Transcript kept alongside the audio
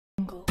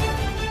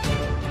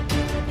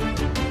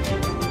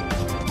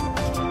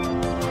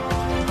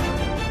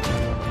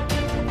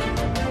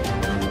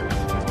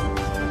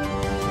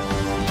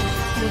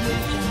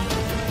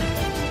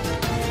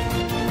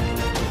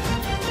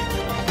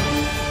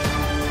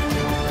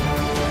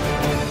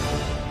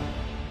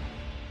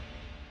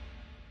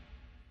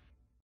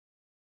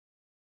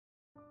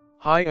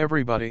Hi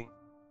everybody.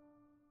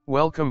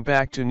 Welcome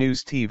back to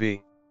News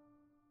TV.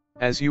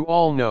 As you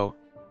all know,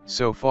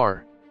 so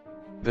far,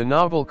 the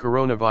novel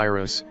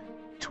coronavirus,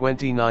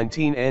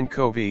 2019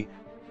 nCoV,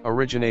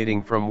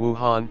 originating from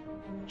Wuhan,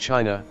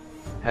 China,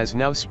 has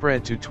now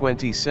spread to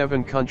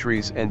 27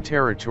 countries and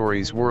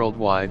territories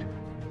worldwide,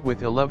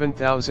 with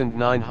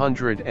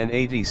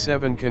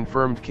 11,987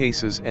 confirmed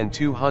cases and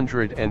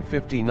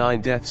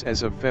 259 deaths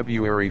as of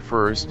February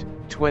 1,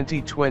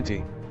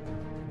 2020.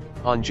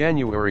 On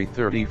January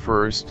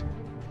 31,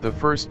 the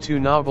first two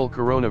novel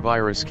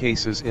coronavirus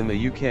cases in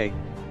the UK,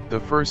 the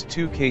first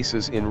two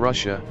cases in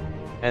Russia,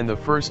 and the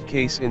first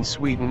case in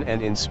Sweden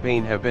and in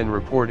Spain have been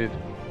reported.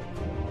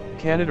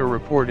 Canada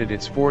reported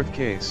its fourth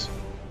case.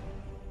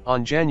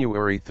 On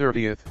January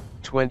 30,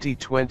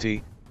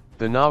 2020,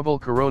 the novel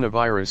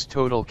coronavirus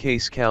total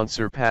case count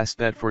surpassed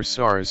that for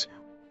SARS,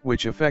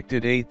 which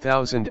affected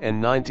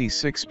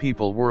 8,096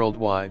 people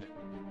worldwide.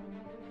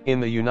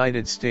 In the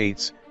United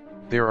States,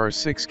 there are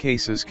 6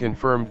 cases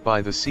confirmed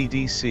by the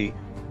CDC,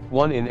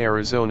 1 in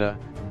Arizona,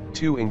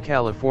 2 in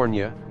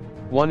California,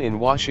 1 in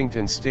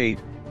Washington State,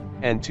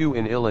 and 2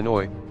 in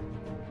Illinois.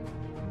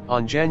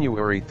 On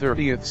January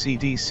 30,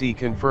 CDC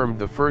confirmed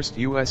the first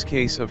U.S.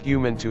 case of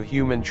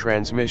human-to-human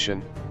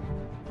transmission.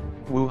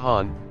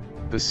 Wuhan,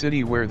 the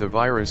city where the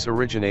virus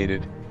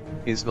originated,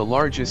 is the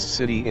largest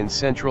city in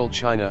central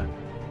China,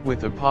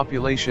 with a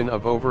population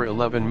of over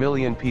 11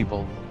 million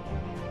people.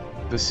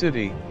 The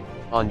city,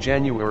 on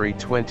January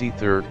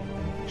 23,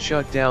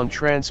 shut down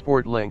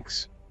transport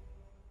links.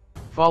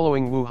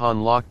 Following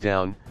Wuhan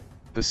lockdown,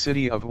 the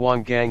city of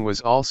Huanggang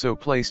was also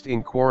placed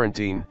in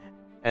quarantine,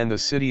 and the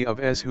city of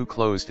Ezhou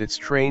closed its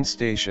train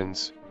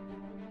stations.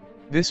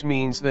 This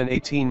means that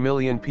 18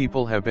 million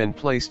people have been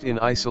placed in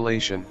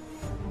isolation.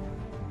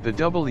 The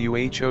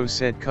WHO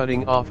said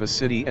cutting off a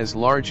city as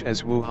large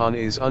as Wuhan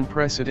is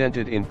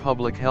unprecedented in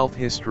public health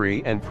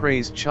history and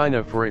praised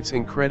China for its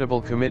incredible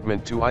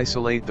commitment to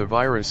isolate the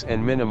virus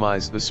and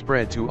minimize the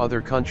spread to other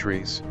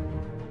countries.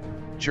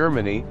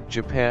 Germany,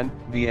 Japan,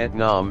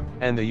 Vietnam,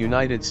 and the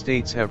United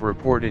States have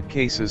reported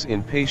cases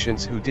in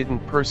patients who didn't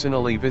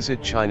personally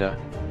visit China,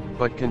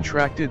 but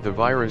contracted the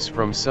virus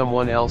from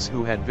someone else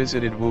who had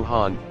visited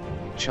Wuhan,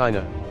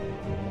 China.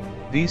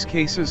 These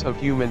cases of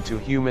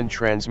human-to-human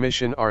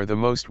transmission are the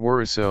most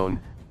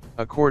worrisome,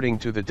 according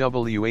to the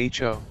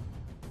WHO.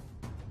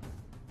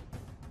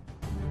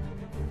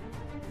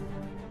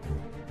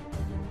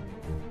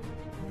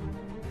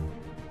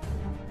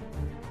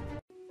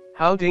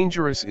 How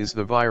dangerous is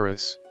the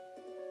virus?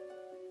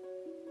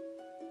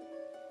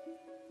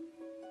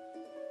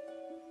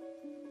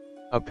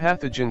 A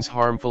pathogen's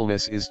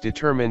harmfulness is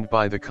determined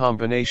by the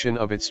combination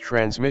of its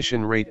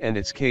transmission rate and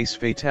its case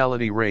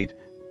fatality rate,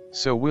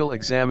 so we'll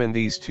examine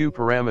these two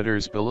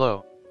parameters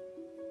below.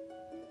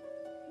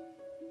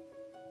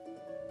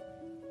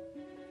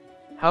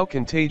 How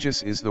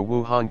contagious is the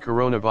Wuhan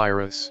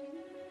coronavirus?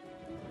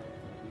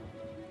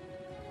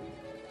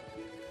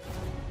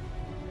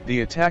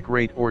 The attack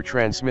rate or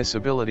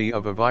transmissibility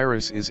of a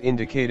virus is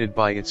indicated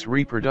by its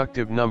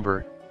reproductive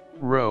number,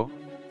 ρ,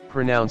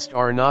 pronounced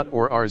R0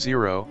 or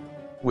R0,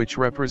 which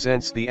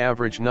represents the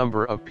average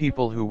number of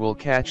people who will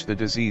catch the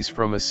disease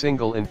from a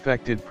single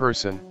infected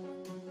person.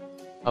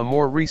 A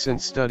more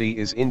recent study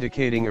is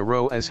indicating a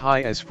ρ as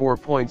high as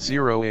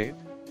 4.08.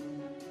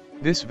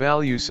 This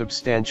value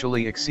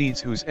substantially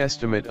exceeds WHO's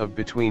estimate of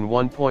between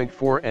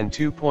 1.4 and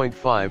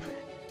 2.5,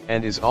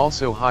 and is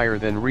also higher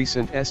than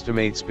recent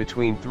estimates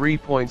between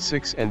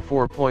 3.6 and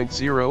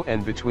 4.0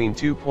 and between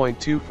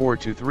 2.24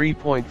 to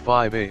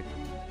 3.58.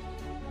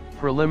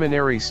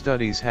 Preliminary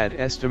studies had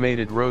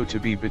estimated ρ to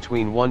be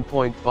between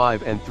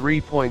 1.5 and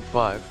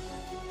 3.5.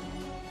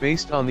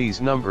 Based on these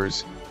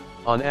numbers,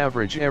 on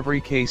average every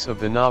case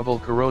of the novel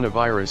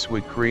coronavirus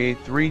would create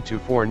 3 to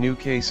 4 new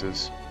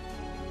cases.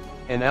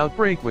 An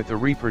outbreak with a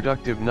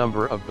reproductive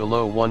number of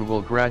below 1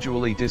 will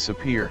gradually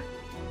disappear.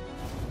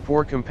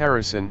 For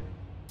comparison,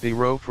 the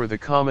ρ for the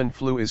common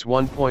flu is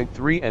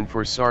 1.3 and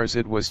for SARS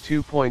it was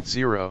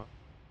 2.0.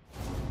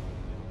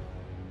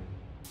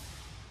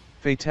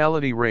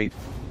 Fatality rate,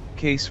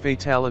 case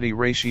fatality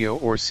ratio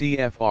or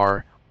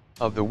CFR,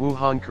 of the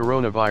Wuhan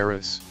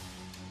coronavirus.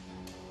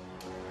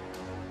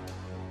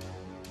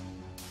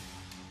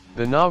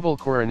 The novel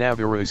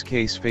coronavirus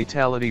case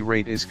fatality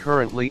rate is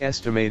currently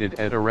estimated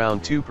at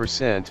around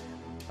 2%,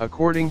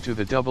 according to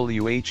the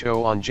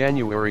WHO on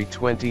January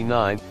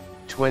 29,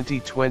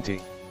 2020.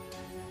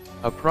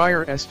 A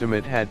prior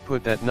estimate had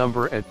put that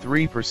number at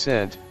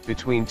 3%,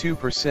 between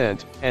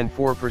 2% and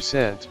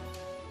 4%.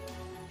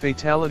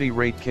 Fatality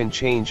rate can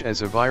change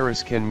as a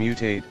virus can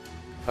mutate,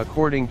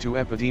 according to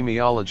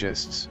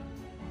epidemiologists.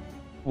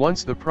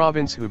 Once the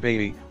province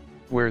Hubei,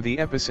 where the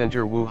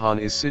epicenter Wuhan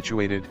is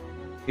situated,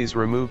 is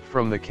removed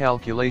from the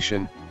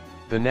calculation,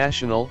 the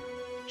national,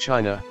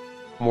 China,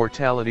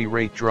 mortality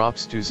rate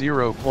drops to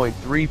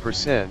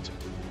 0.3%.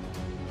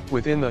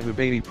 Within the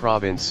Hubei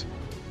province,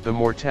 the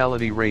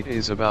mortality rate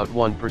is about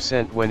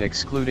 1% when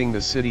excluding the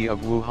city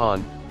of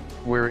Wuhan,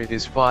 where it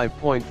is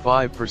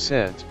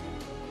 5.5%.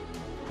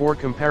 For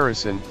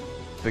comparison,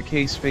 the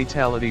case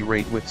fatality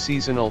rate with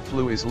seasonal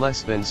flu is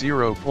less than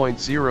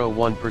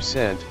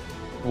 0.01%,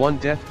 1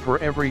 death per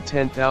every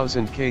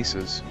 10,000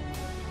 cases.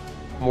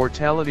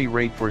 Mortality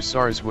rate for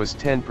SARS was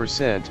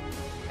 10%,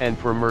 and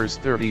for MERS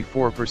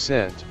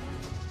 34%.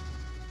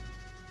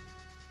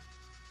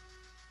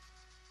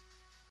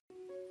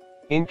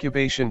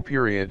 Incubation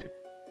period,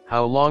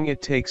 how long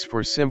it takes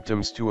for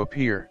symptoms to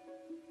appear.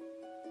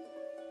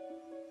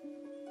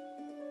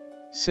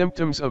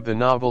 Symptoms of the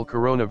novel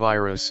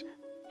coronavirus,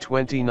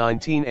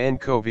 2019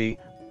 nCoV,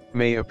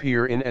 may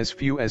appear in as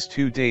few as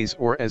 2 days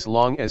or as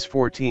long as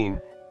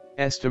 14.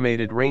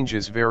 Estimated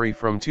ranges vary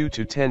from 2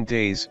 to 10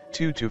 days,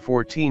 2 to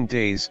 14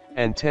 days,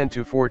 and 10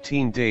 to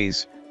 14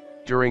 days,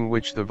 during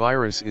which the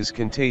virus is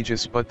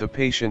contagious but the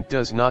patient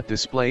does not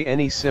display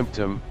any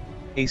symptom,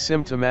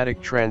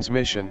 asymptomatic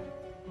transmission.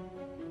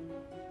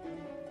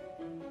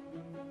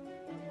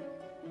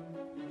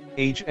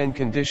 Age and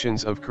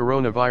conditions of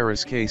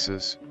coronavirus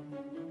cases.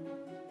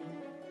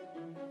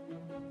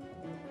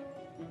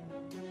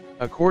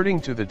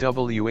 According to the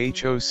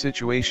WHO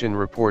Situation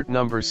Report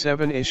No.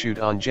 7 issued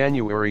on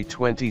January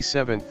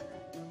 27,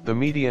 the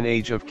median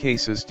age of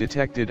cases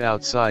detected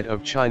outside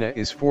of China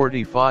is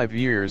 45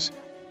 years,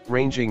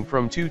 ranging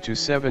from 2 to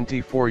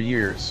 74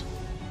 years.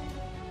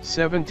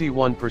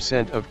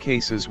 71% of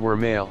cases were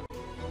male.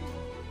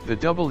 The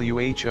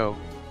WHO,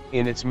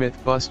 in its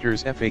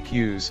Mythbusters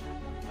FAQs,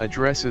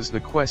 addresses the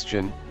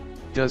question,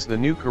 does the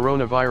new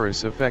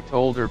coronavirus affect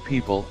older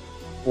people,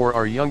 or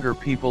are younger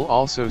people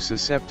also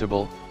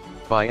susceptible,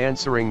 by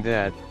answering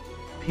that,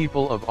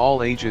 people of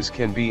all ages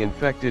can be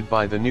infected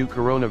by the new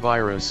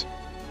coronavirus,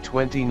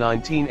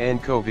 2019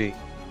 nCoV.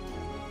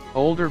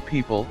 Older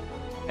people,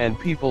 and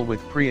people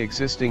with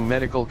pre-existing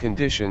medical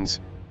conditions,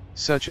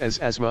 such as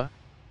asthma,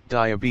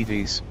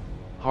 diabetes,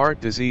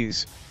 heart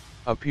disease,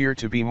 appear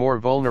to be more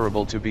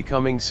vulnerable to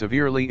becoming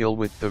severely ill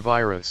with the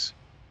virus.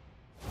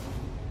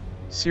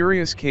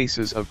 Serious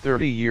cases of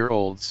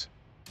 30-year-olds.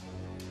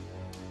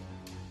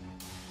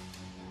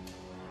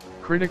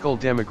 Critical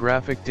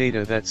demographic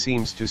data that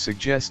seems to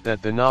suggest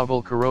that the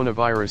novel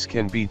coronavirus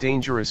can be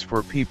dangerous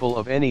for people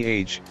of any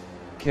age,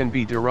 can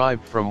be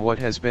derived from what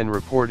has been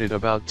reported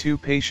about 2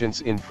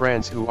 patients in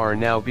France who are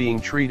now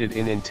being treated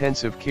in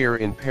intensive care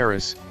in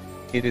Paris.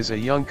 It is a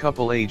young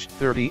couple aged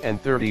 30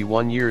 and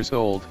 31 years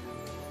old,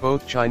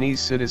 both Chinese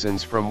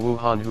citizens from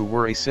Wuhan who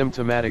were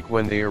asymptomatic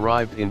when they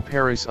arrived in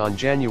Paris on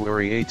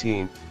January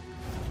 18.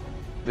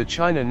 The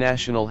China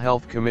National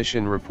Health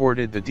Commission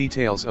reported the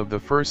details of the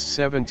first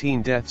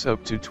 17 deaths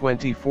up to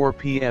 24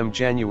 p.m.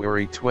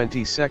 January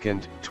 22,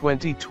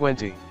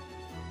 2020.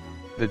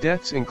 The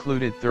deaths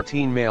included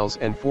 13 males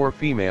and 4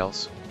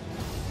 females.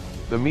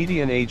 The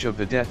median age of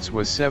the deaths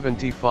was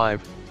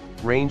 75,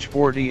 range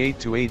 48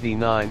 to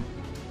 89.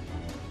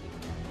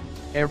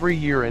 Every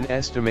year an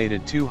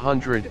estimated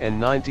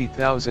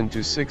 290,000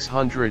 to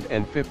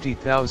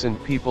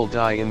 650,000 people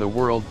die in the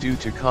world due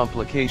to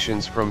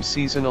complications from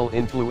seasonal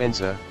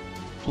influenza,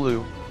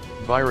 flu,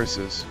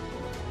 viruses.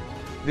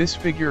 This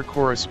figure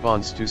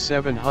corresponds to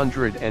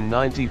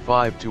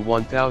 795 to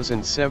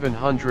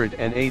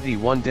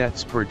 1,781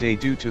 deaths per day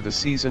due to the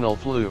seasonal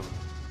flu.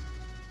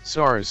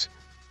 SARS,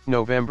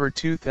 November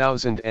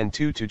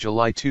 2002 to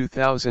July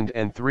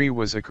 2003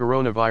 was a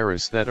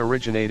coronavirus that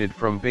originated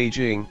from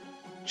Beijing,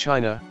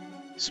 China,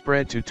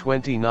 spread to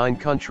 29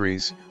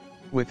 countries,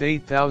 with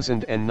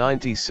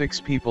 8,096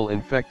 people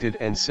infected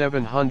and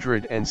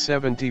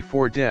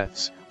 774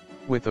 deaths,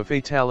 with a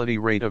fatality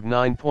rate of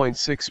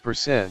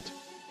 9.6%.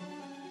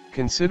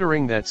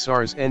 Considering that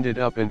SARS ended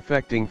up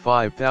infecting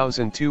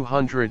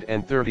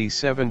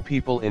 5,237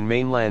 people in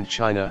mainland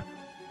China,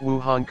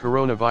 Wuhan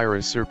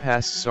coronavirus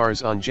surpassed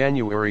SARS on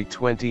January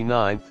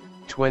 29,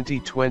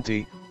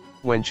 2020,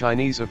 when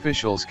Chinese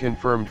officials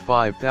confirmed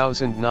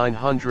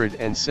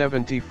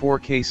 5,974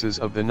 cases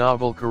of the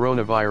novel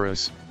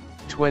coronavirus,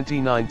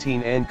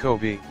 2019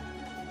 nCoV.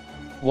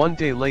 1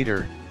 day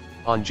later,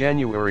 on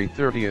January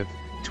 30,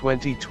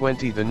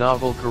 2020, the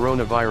novel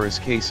coronavirus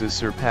cases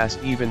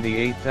surpassed even the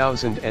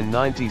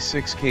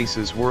 8,096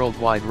 cases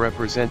worldwide,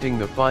 representing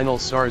the final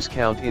SARS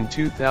count in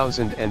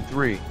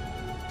 2003.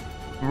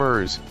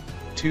 MERS,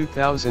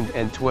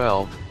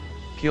 2012,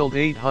 killed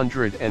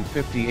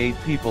 858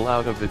 people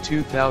out of the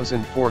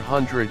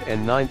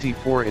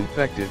 2,494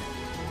 infected,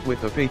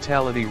 with a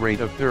fatality rate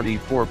of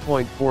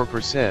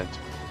 34.4%.